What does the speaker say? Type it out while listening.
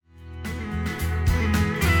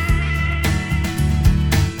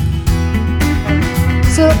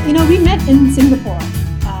We met in Singapore,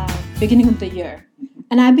 beginning of the year,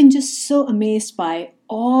 and I've been just so amazed by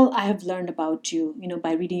all I have learned about you.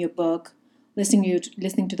 By reading your book, listening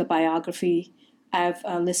to the biography. I've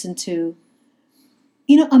listened to,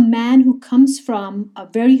 a man who comes from a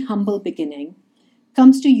very humble beginning,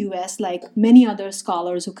 comes to U.S. like many other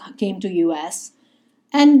scholars who came to U.S.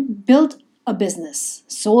 and built a business,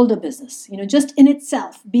 sold a business. Just in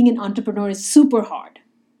itself, being an entrepreneur is super hard.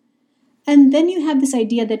 And then you have this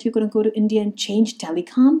idea that you're going to go to India and change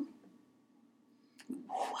telecom.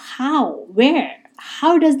 How? Where?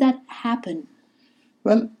 How does that happen?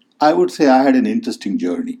 Well, I would say I had an interesting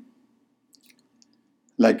journey.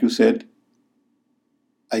 Like you said,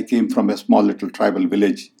 I came from a small little tribal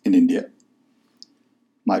village in India.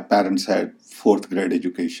 My parents had fourth grade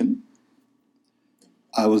education.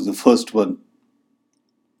 I was the first one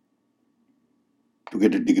to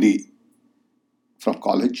get a degree from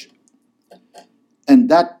college. And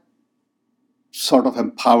that sort of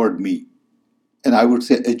empowered me. And I would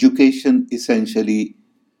say education essentially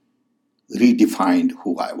redefined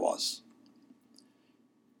who I was.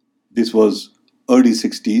 This was early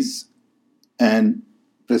 60s, and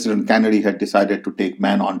President Kennedy had decided to take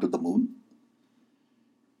man onto the moon.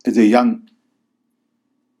 As a young,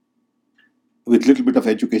 with little bit of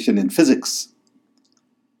education in physics,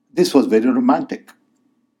 this was very romantic.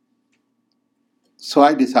 So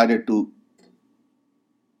I decided to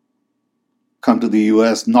come to the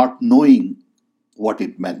US not knowing what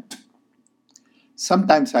it meant.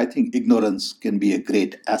 Sometimes I think ignorance can be a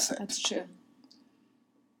great asset. That's true.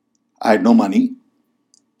 I had no money,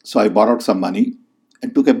 so I borrowed some money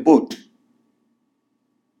and took a boat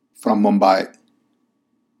from Mumbai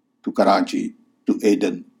to Karachi to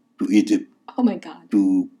Aden to Egypt Oh my God.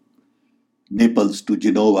 to Naples to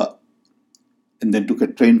Genova, and then took a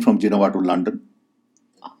train from Genova to London,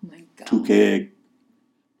 Oh my God. took a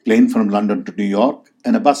plane from London to New York,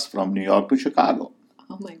 and a bus from New York to Chicago.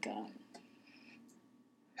 Oh my God.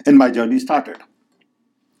 And my journey started.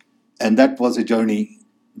 And that was a journey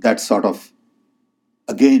that sort of,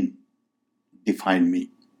 again, defined me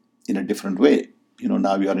in a different way.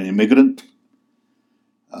 Now you are an immigrant.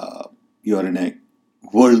 You are in a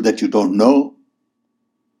world that you don't know.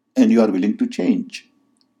 And you are willing to change,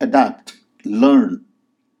 adapt, learn,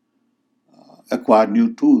 acquire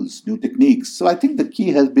new tools, new techniques. So I think the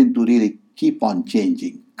key has been to really keep on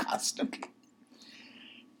changing constantly.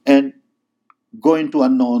 And go into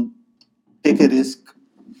unknown, take a risk,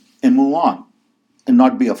 and move on. And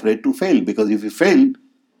not be afraid to fail, because if you fail,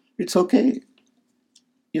 it's okay.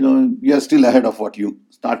 You're still ahead of what you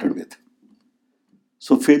started with.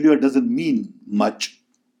 So failure doesn't mean much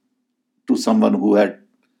to someone who had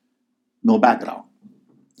no background.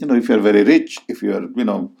 If you're very rich, if you're,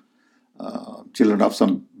 children of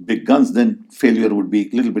some big guns, then failure would be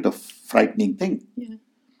a little bit of frightening thing. Yeah.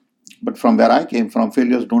 But from where I came from,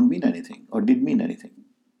 failures don't mean anything or didn't mean anything.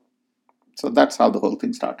 So that's how the whole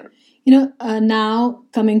thing started. Now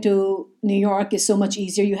coming to New York is so much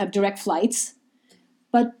easier. You have direct flights.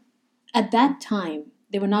 But at that time,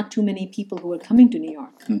 there were not too many people who were coming to New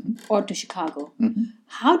York or to Chicago.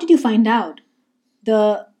 How did you find out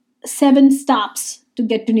the 7 stops to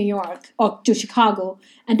get to New York or to Chicago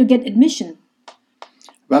and to get admission?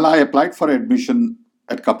 Well, I applied for admission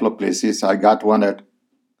at a couple of places. I got one at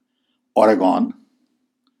Oregon,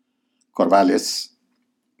 Corvallis,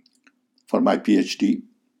 for my PhD.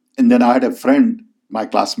 And then I had a friend, my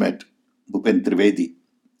classmate, Bhupen Trivedi,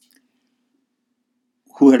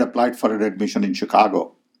 who had applied for an admission in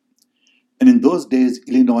Chicago. And in those days,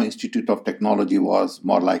 Illinois Institute of Technology was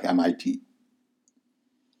more like MIT.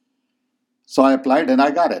 So I applied and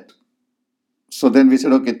I got it. So then we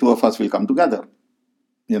said, okay, 2 of us will come together.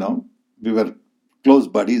 We were close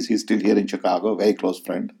buddies. He's still here in Chicago, very close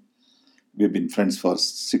friend. We've been friends for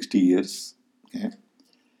 60 years. Okay.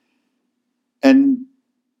 And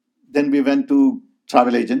then we went to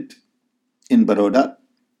travel agent in Baroda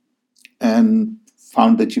and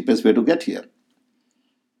found the cheapest way to get here.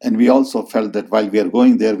 And we also felt that while we are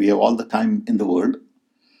going there, we have all the time in the world.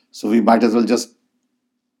 So we might as well just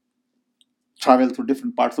travel through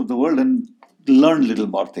different parts of the world and learn little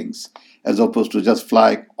more things, as opposed to just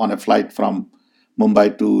fly on a flight from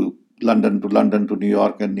Mumbai to London to New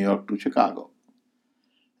York and New York to Chicago.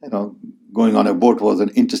 Going on a boat was an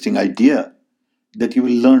interesting idea that you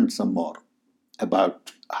will learn some more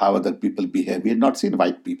about how other people behave. We had not seen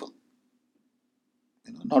white people.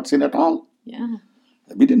 Not seen at all. Yeah.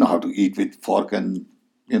 We didn't know how to eat with fork and,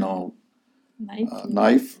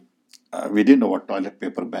 knife. We didn't know what toilet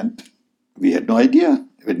paper meant. We had no idea.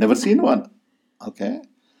 We'd never seen one. Okay.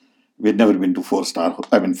 We'd never been to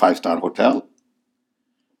 5-star hotel.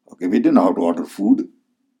 Okay, we didn't know how to order food.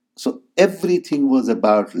 So everything was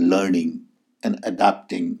about learning and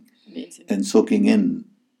adapting Amazing. and soaking in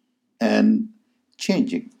and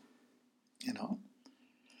changing, you know.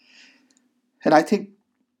 And I think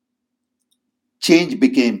change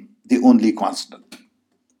became the only constant.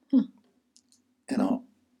 Hmm. You know,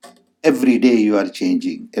 every day you are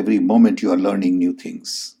changing, every moment you are learning new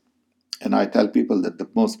things. And I tell people that the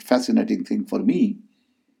most fascinating thing for me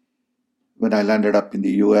when I landed up in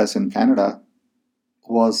the US and Canada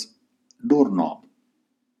was doorknob.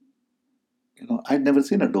 You know, I'd never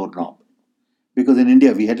seen a doorknob because in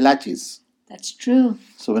India we had latches. That's true.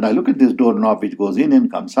 So when I look at this doorknob which goes in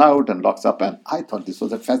and comes out and locks up, and I thought this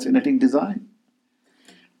was a fascinating design.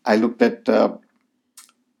 I looked at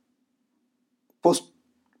post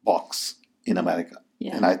box in America,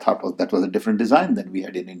 Yeah. and I thought that was a different design than we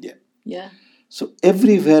had in India. Yeah. So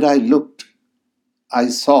everywhere I looked, I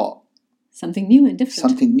saw Something new and different.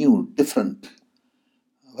 something new, different,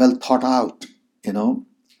 well thought out. You know,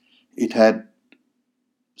 it had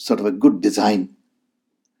sort of a good design.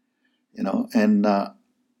 You know, and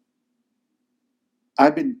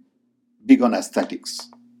I've been big on aesthetics,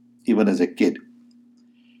 even as a kid.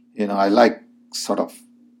 You know, I like sort of,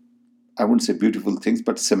 I wouldn't say beautiful things,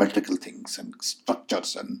 but symmetrical things and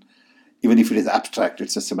structures. And even if it is abstract,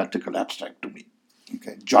 it's a symmetrical abstract to me.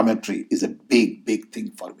 Okay, geometry is a big, big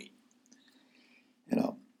thing for me. You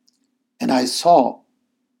know, and I saw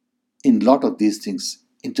in a lot of these things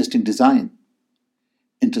interesting design,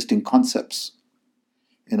 interesting concepts.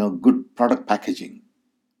 You know, good product packaging.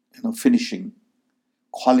 You know, finishing,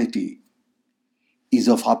 quality, ease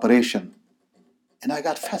of operation, and I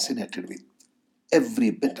got fascinated with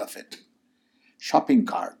every bit of it. Shopping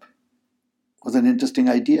cart was an interesting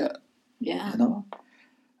idea. Yeah. You know,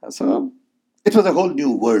 so it was a whole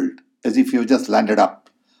new world, as if you just landed up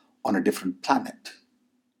on a different planet.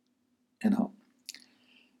 You know,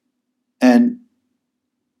 and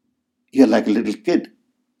you're like a little kid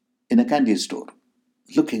in a candy store,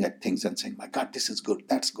 looking at things and saying, "My God, this is good.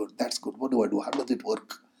 That's good. That's good. What do I do? How does it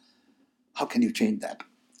work? How can you change that?"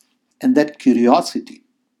 And that curiosity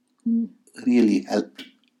Mm. really helped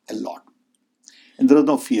a lot. And there was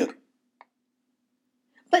no fear.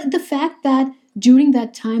 But the fact that during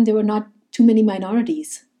that time there were not too many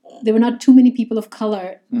minorities, there were not too many people of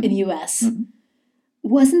color in US, Mhm.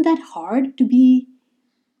 wasn't that hard to be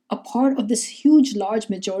a part of this huge, large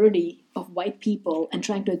majority of white people and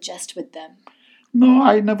trying to adjust with them? No,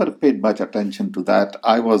 I never paid much attention to that.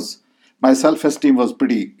 My self esteem was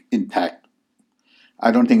pretty intact.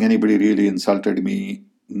 I don't think anybody really insulted me.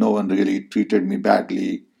 No one really treated me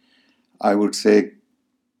badly. I would say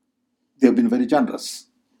they've been very generous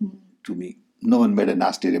to me. No one made a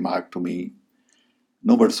nasty remark to me.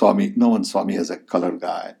 No one saw me as a color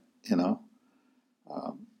guy, you know.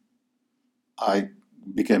 I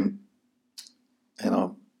became, you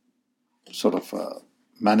know, sort of a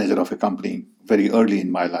manager of a company very early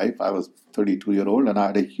in my life. I was 32-year old and I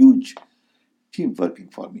had a huge team working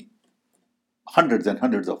for me. Hundreds and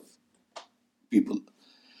hundreds of people.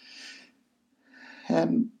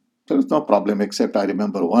 And there was no problem, except I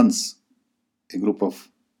remember once a group of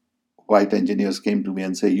white engineers came to me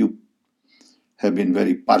and said, "You have been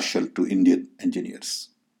very partial to Indian engineers."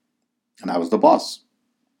 And I was the boss.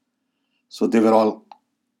 So they were all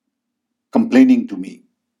complaining to me.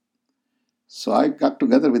 So I got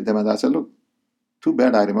together with them and I said, "Look, too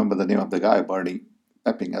bad I remember the name of the guy, Bernie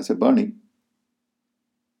Pepping." I said, "Bernie,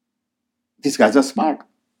 these guys are smart.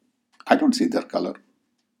 I don't see their color.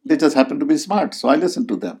 They just happen to be smart, so I listen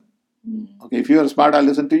to them. Okay, if you are smart, I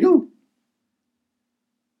listen to you."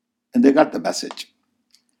 And they got the message.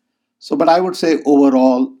 So, but I would say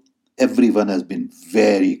overall, everyone has been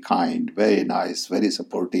very kind, very nice, very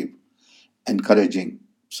supportive, encouraging.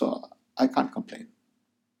 So I can't complain.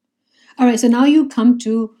 All right, so now you come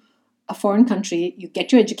to a foreign country, you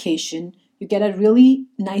get your education, you get a really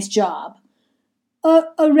nice job.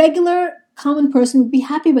 A regular common person would be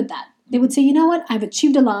happy with that. They would say, you know what, I've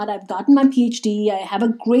achieved a lot, I've gotten my PhD, I have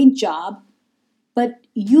a great job. But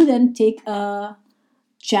you then take a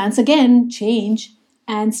chance again, change,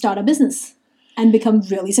 and start a business and become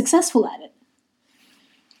really successful at it.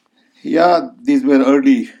 Yeah, these were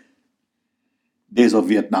early days of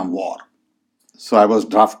Vietnam War. So I was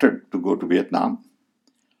drafted to go to Vietnam.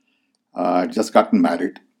 I'd just gotten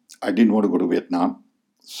married. I didn't want to go to Vietnam.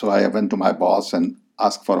 So I went to my boss and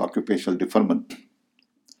asked for occupational deferment.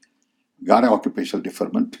 Got an occupational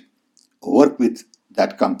deferment. Worked with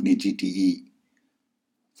that company, GTE,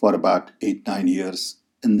 for about 8, 9 years.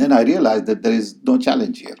 And then I realized that there is no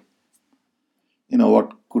challenge here. You know,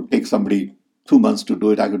 what could take somebody 2 months to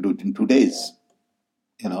do it, I could do it in 2 days.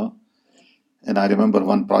 you know. And I remember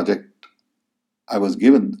one project I was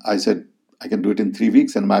given, I said, I can do it in 3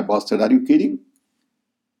 weeks. And my boss said, are you kidding?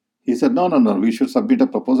 He said, no, no, no, we should submit a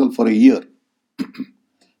proposal for a year.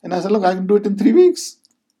 And I said, look, I can do it in 3 weeks.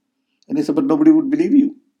 And he said, but nobody would believe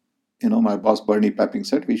you. My boss, Bernie Pepping,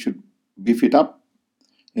 said we should beef it up,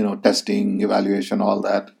 testing, evaluation, all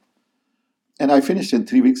that. And I finished in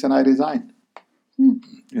 3 weeks and I resigned,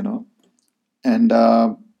 and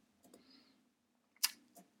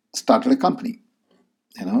started a company,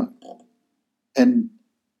 and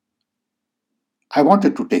I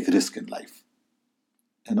wanted to take risk in life.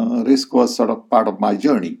 Risk was sort of part of my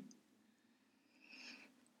journey.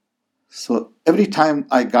 So every time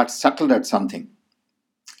I got settled at something,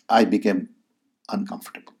 I became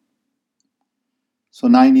uncomfortable. So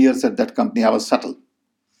 9 years at that company, I was settled.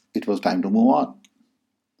 It was time to move on.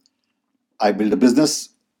 I built a business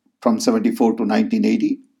from 74 to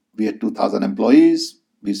 1980. We had 2,000 employees.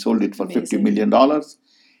 We sold it for $50 million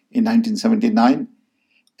in 1979.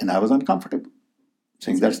 And I was uncomfortable,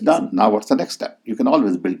 saying that's done. Now what's the next step? You can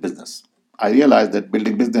always build business. I realized that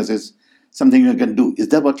building business is something you can do. Is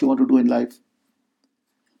that what you want to do in life?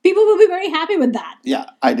 People will be very happy with that. Yeah,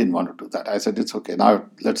 I didn't want to do that. I said, it's okay. Now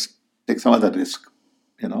let's take some other risk,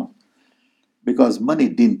 because money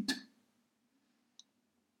didn't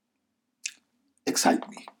excite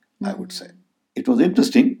me, I would say. It was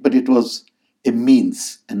interesting, but it was a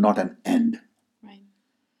means and not an end. Right.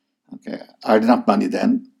 Okay. I had enough money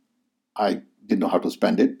then. I didn't know how to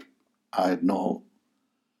spend it. I had no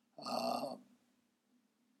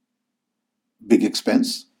big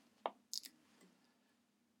expense.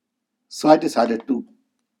 So I decided to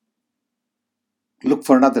look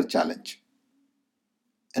for another challenge.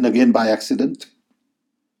 And again, by accident,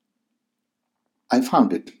 I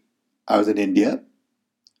found it. I was in India.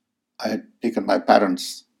 I had taken my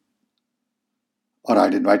parents, or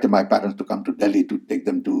I'd invited my parents to come to Delhi to take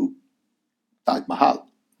them to Taj Mahal.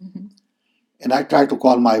 Mm-hmm. And I tried to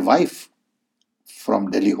call my wife from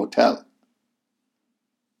Delhi hotel.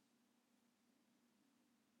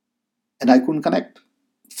 And I couldn't connect.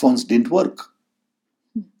 Phones didn't work.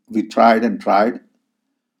 We tried and tried.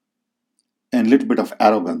 And a little bit of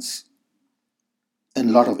arrogance and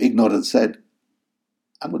a lot of ignorance said,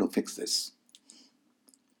 I'm going to fix this.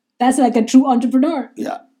 That's like a true entrepreneur.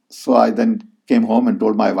 Yeah. So I then came home and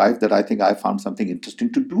told my wife that I think I found something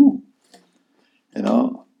interesting to do.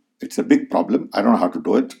 It's a big problem. I don't know how to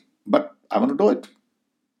do it, but I want to do it.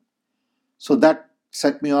 So that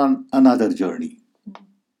set me on another journey,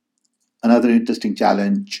 another interesting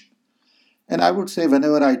challenge. And I would say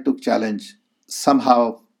whenever I took challenge,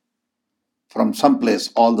 somehow from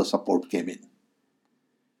someplace all the support came in.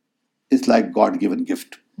 It's like God-given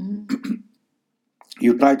gift.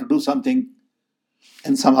 You try to do something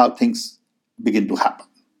and somehow things begin to happen.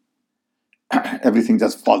 Everything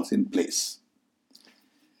just falls in place.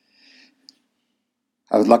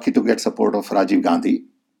 I was lucky to get support of Rajiv Gandhi,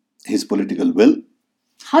 his political will.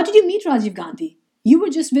 How did you meet Rajiv Gandhi? You were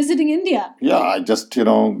just visiting India. Yeah, I just,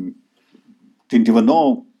 didn't even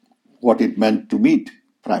know what it meant to meet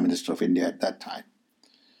Prime Minister of India at that time.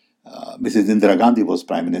 Mrs. Indira Gandhi was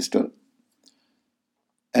Prime Minister.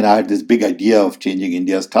 And I had this big idea of changing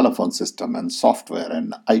India's telephone system and software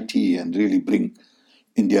and IT and really bring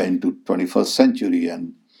India into 21st century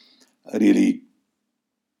and really,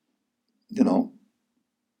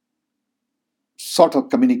 sort of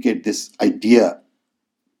communicate this idea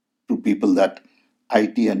to people that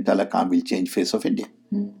IT and telecom will change face of India.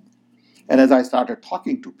 And as I started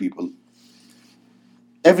talking to people,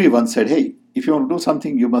 everyone said, hey, if you want to do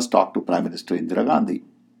something, you must talk to Prime Minister Indira Gandhi.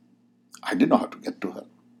 I didn't know how to get to her,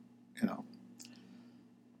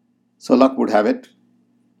 So luck would have it,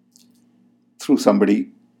 through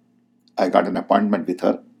somebody, I got an appointment with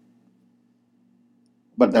her.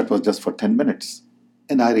 But that was just for 10 minutes.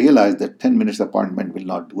 And I realized that 10 minutes appointment will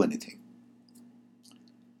not do anything.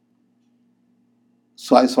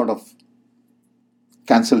 So I sort of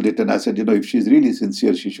cancelled it and I said, if she's really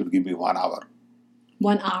sincere, she should give me 1 hour.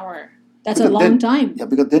 1 hour. That's a long time. Yeah,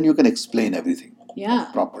 because then you can explain everything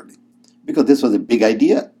properly. Because this was a big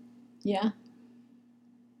idea. Yeah.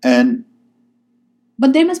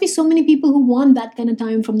 But there must be so many people who want that kind of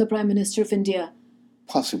time from the Prime Minister of India.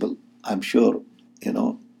 Possible, I'm sure,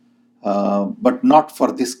 but not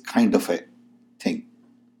for this kind of a thing.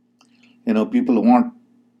 People want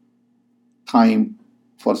time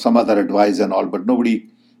for some other advice and all, but nobody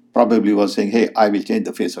probably was saying, hey, I will change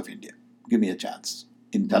the face of India. Give me a chance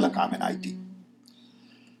in telecom and IT.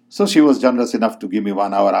 So she was generous enough to give me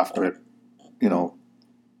 1 hour after,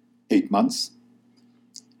 8 months.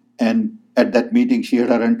 And at that meeting, she had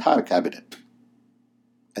her entire cabinet.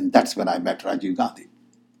 And that's when I met Rajiv Gandhi.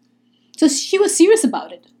 So she was serious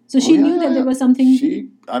about it. So she Oh, knew that there was something.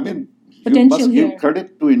 You Potential must give here.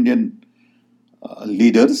 credit to Indian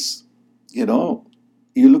leaders.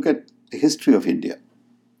 You look at the history of India.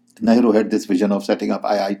 Nehru had this vision of setting up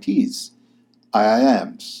IITs,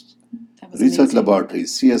 IIMs, That was research amazing.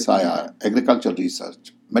 laboratories, CSIR, agricultural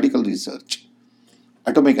research, medical research,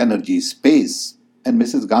 atomic energy, space. And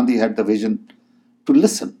Mrs. Gandhi had the vision to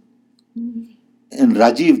listen. And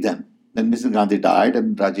Rajiv then Mrs. Gandhi died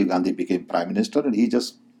and Rajiv Gandhi became Prime Minister, and he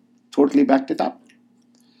just totally backed it up.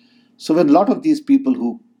 So when a lot of these people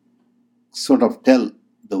who sort of tell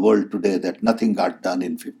the world today that nothing got done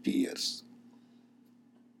in 50 years,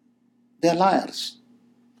 they're liars.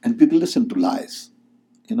 And people listen to lies.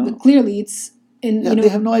 But clearly, it's in They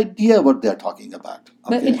have no idea what they're talking about.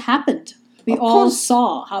 But it happened. We Of all course.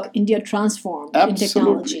 saw how India transformed in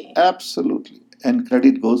technology. Absolutely. And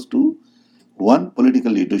credit goes to one,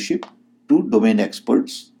 political leadership, two, domain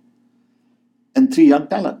experts, and three, young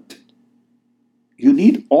talent. You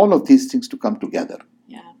need all of these things to come together.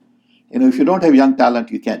 Yeah. If you don't have young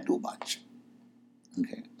talent, you can't do much.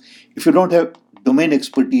 Okay. If you don't have domain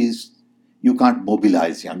expertise, you can't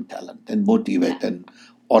mobilize young talent and motivate and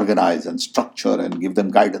organize and structure and give them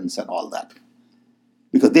guidance and all that.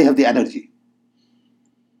 Because they have the energy.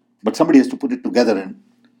 But somebody has to put it together and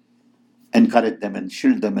encourage them and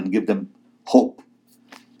shield them and give them hope.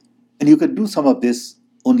 And you can do some of this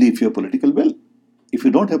only if you have political will. If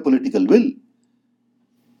you don't have political will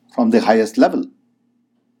from the highest level,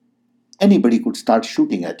 anybody could start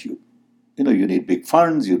shooting at you. You need big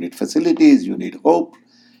funds, you need facilities, you need hope,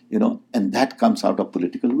 and that comes out of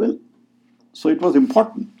political will. So it was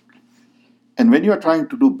important. And when you are trying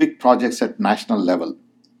to do big projects at national level,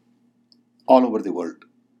 all over the world,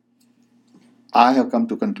 I have come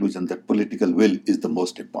to conclusion that political will is the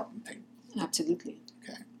most important thing. Absolutely.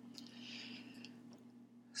 Okay.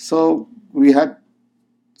 So we had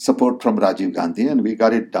support from Rajiv Gandhi and we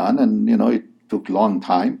got it done, and it took a long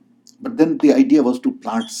time. But then the idea was to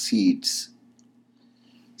plant seeds.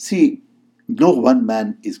 See, no one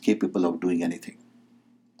man is capable of doing anything.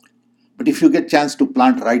 But if you get chance to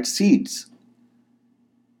plant right seeds,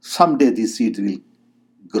 someday these seeds will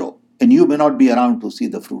grow. And you may not be around to see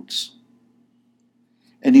the fruits.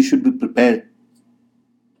 And you should be prepared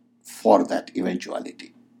for that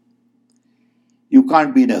eventuality. You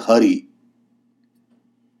can't be in a hurry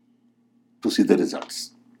to see the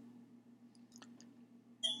results.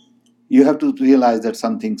 You have to realize that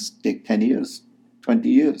some things take 10 years, 20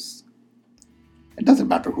 years. It doesn't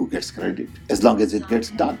matter who gets credit, as long as it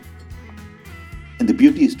gets done. And the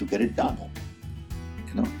beauty is to get it done.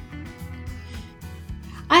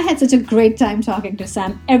 I had such a great time talking to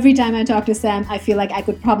Sam. Every time I talk to Sam, I feel like I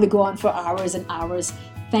could probably go on for hours and hours.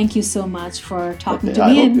 Thank you so much for talking to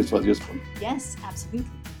I me. hope this was useful. Yes, absolutely.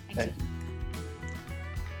 Thank you.